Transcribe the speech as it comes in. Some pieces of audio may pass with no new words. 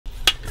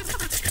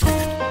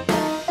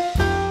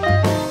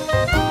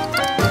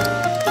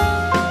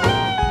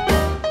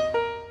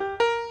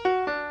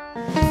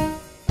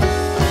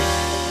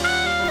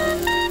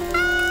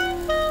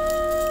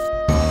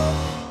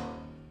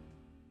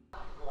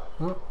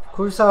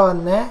굴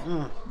사왔네?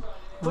 응.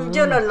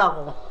 굴전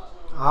하려고.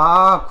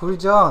 아,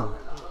 굴전.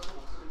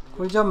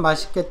 굴전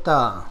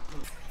맛있겠다.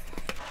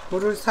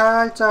 굴을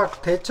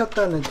살짝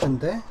데쳤다는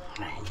뜻인데?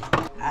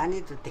 안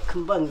해도 돼.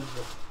 금방 익어.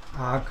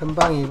 아,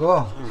 금방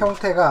익어?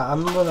 형태가 안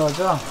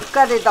무너져?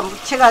 숟갈에다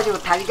묻혀가지고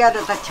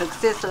달걀에다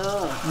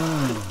적셔서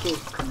그렇게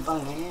금방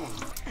해.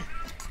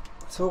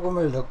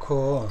 소금을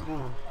넣고.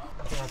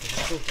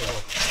 그래가지고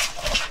묻혀주고.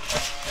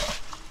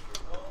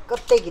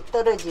 껍데기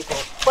떨어지고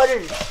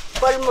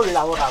뻘물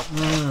나오라고.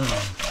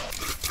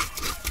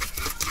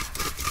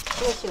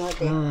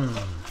 싱싱하대.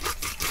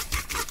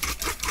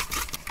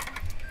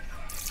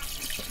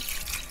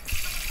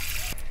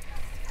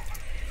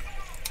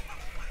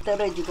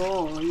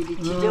 떨어지고 이리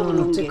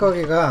지저분한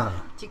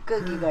찌꺼기가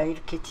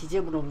이렇게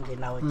지저분한 게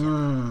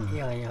나오잖아.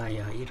 야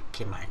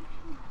이렇게 많이.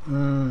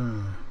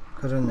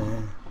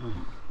 그러네.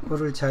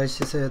 굴을 잘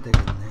씻어야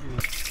되겠네.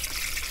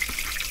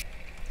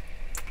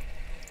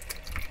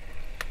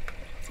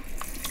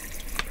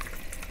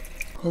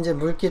 이제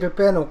물기를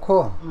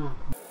빼놓고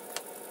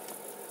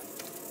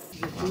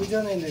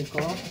굴전에 넣을 거.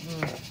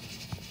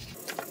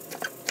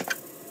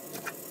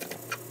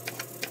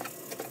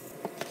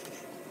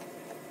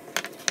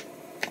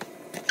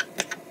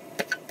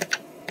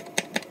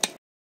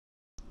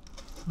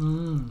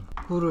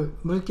 굴을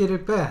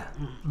물기를 빼.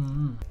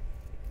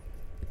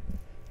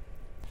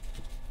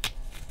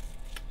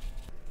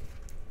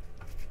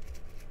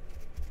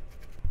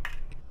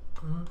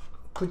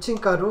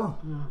 부침가루.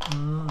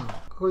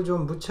 그걸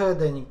좀 묻혀야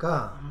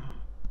되니까.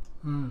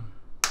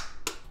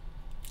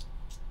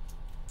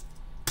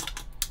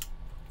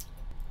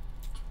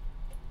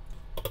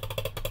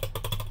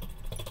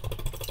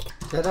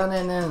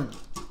 계란에는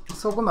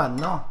소금 안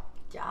넣어?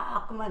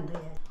 조금만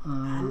넣어야지.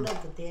 안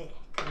넣어도 돼.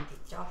 근데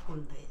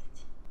조금 넣어야지.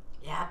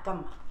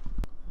 약간만.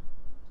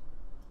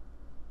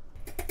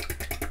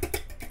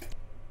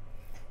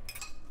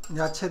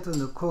 야채도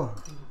넣고.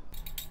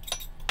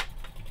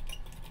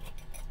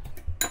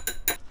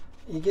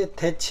 이게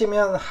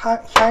데치면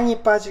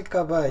향이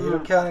빠질까봐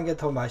이렇게 하는 게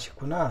더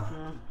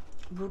맛있구나.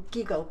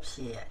 물기가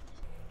없이 해야지.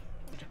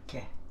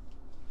 이렇게.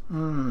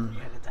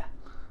 여기다.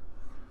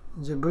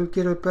 이제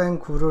물기를 뺀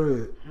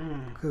굴을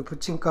그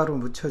부침가루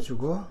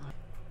묻혀주고.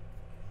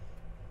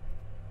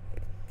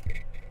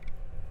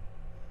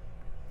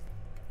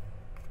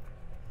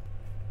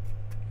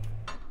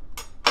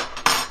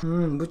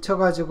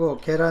 묻혀가지고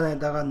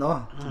계란에다가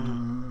넣어.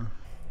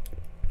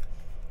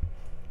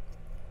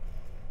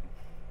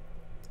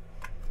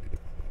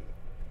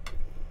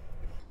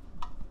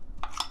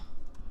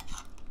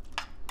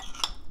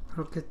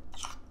 그렇게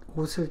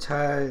옷을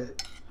잘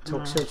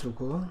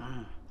적셔주고.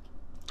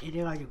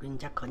 이래가지고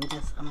이제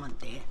건져서 하면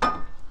돼.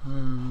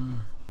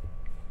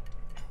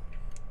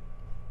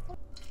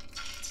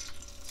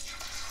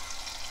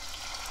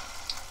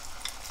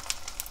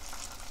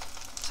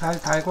 잘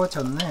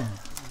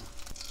달궈졌네.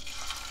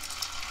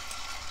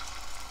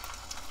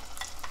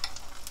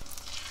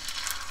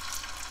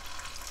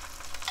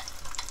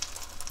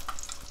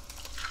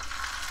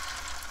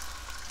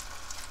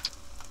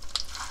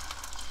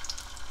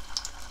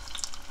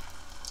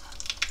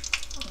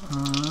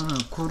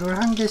 굴을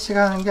한 개씩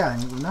하는 게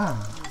아니구나.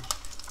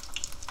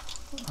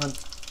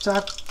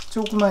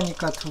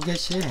 조그마니까 두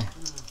개씩.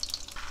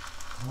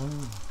 오,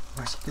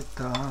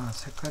 맛있겠다.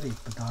 색깔이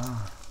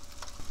이쁘다.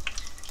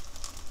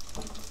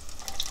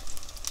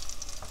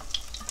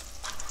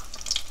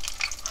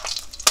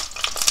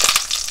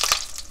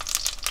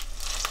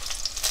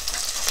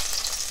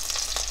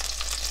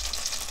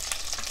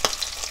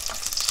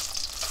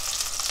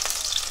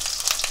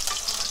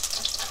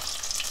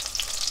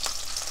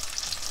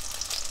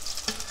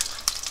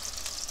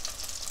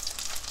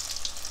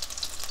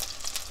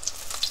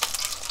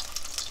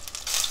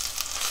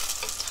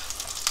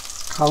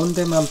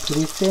 가운데만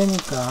불이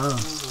세니까.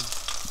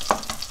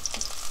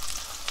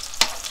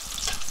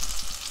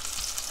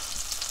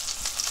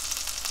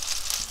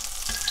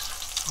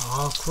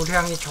 아,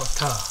 굴향이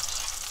좋다.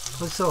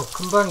 벌써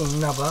금방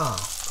익나봐.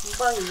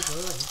 금방 익어.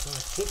 이거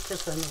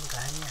데쳐서 하는 거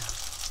아니야.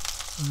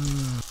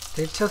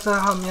 데쳐서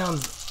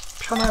하면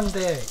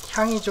편한데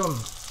향이 좀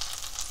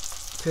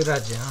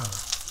덜하죠.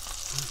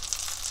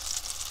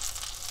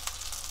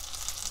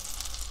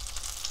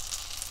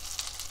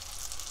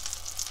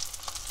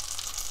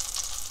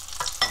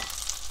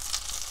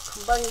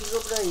 금방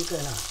익어버려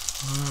이거는.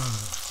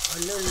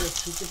 얼른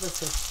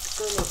뒤집어서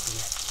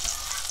꺼내줘야.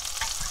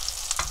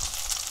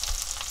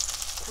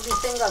 굴이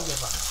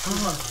생각해봐.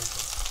 금방 익어.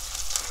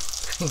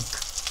 그러니까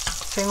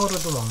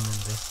생으로도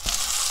먹는데.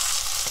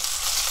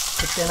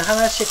 그때는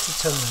하나씩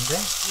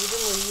붙였는데.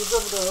 이러면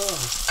익어버려.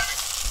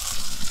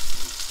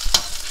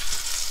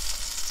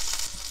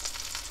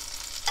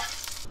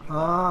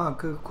 아,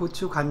 그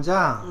고추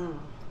간장?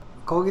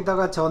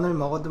 거기다가 전을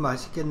먹어도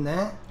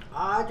맛있겠네.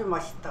 아주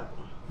맛있다고.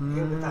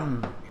 여기다.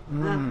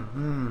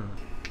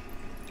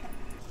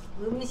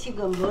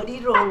 음식은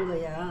머리로 한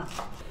거야.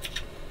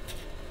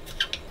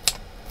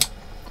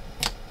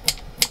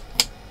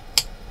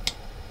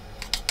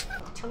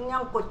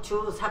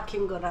 청양고추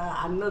삭힌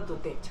거라 안 넣어도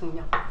돼.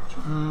 청양고추.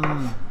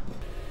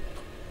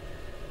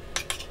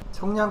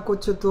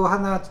 청양고추도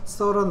하나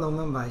썰어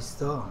넣으면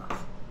맛있어.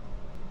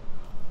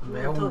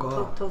 매운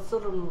거. 더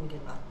썰어 놓은 게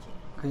낫지.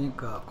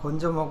 그러니까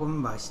건져 먹으면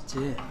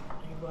맛있지.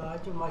 이거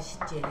아주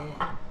맛있지.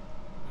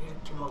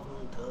 이렇게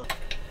먹으면 더.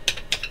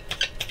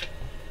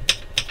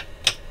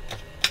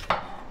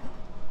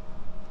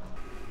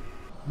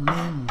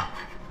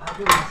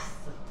 아주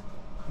맛있어.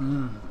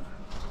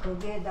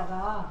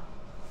 거기에다가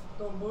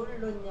또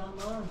뭘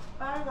넣냐면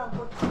빨간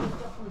고추를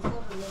조금 썰어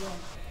넣어야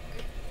돼.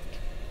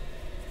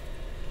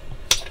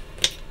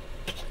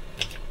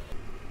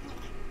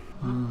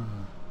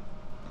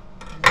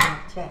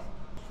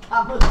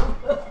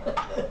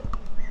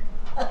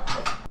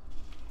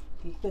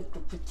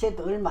 이것도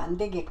부채도 얼마 안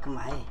되게끔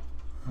아예.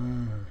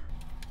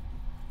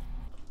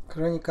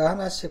 그러니까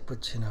하나씩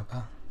부치나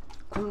봐.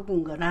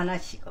 굵은 건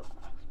하나씩 하고.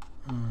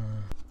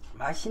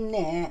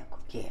 맛있네.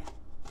 그게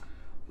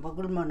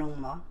먹을만한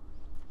뭐.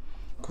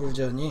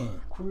 굴전이.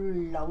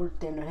 굴 나올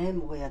때는 해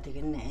먹어야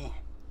되겠네.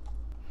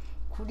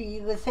 굴이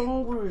이거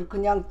생굴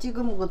그냥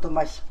찍어 먹어도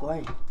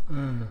맛있고.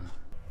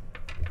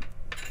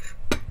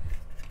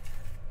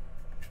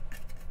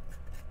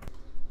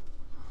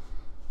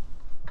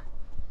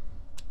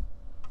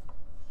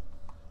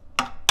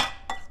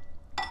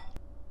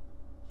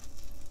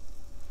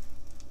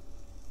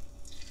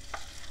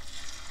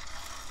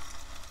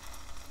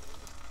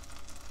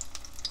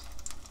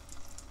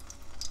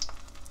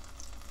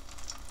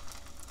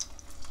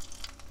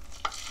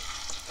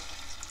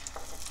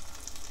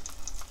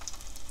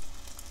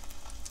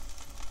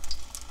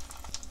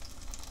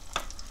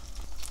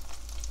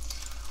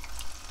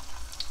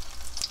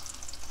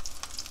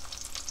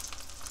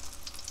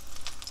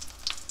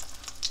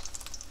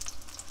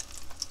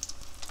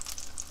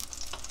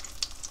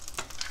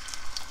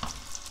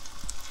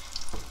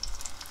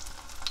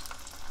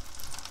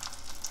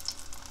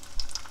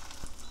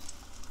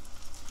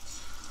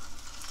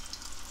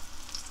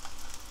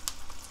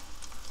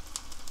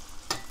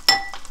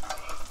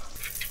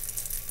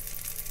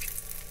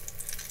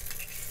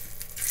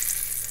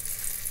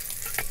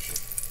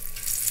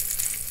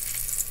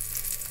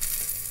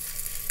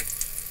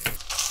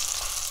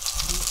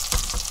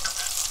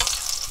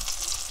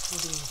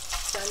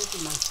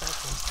 짤기만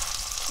싸고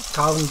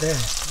가운데.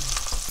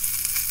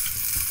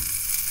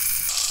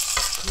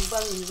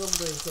 금방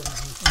익어버려 이거.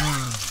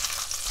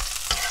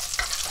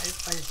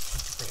 빨리빨리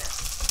뒤집어야 돼.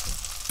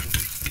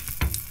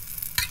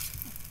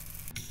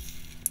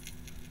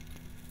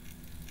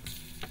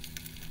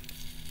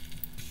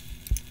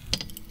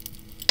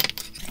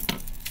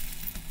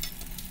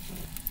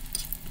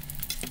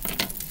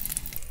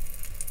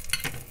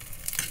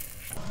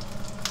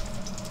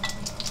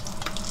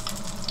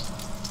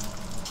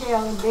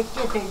 그냥 몇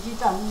개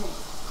되지도 않네.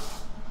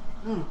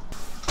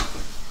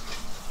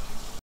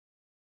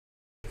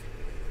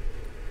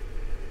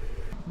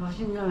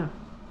 맛있네.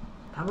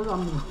 밥을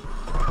안 먹어.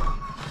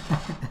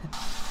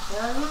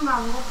 야, 이거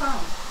안 먹어.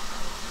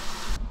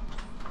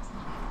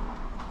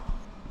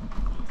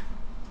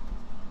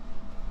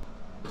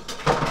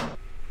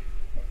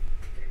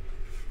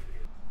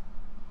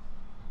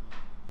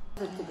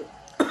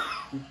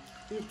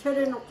 이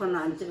차려놓고는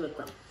안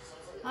찍었다.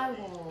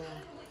 아이고,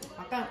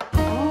 아까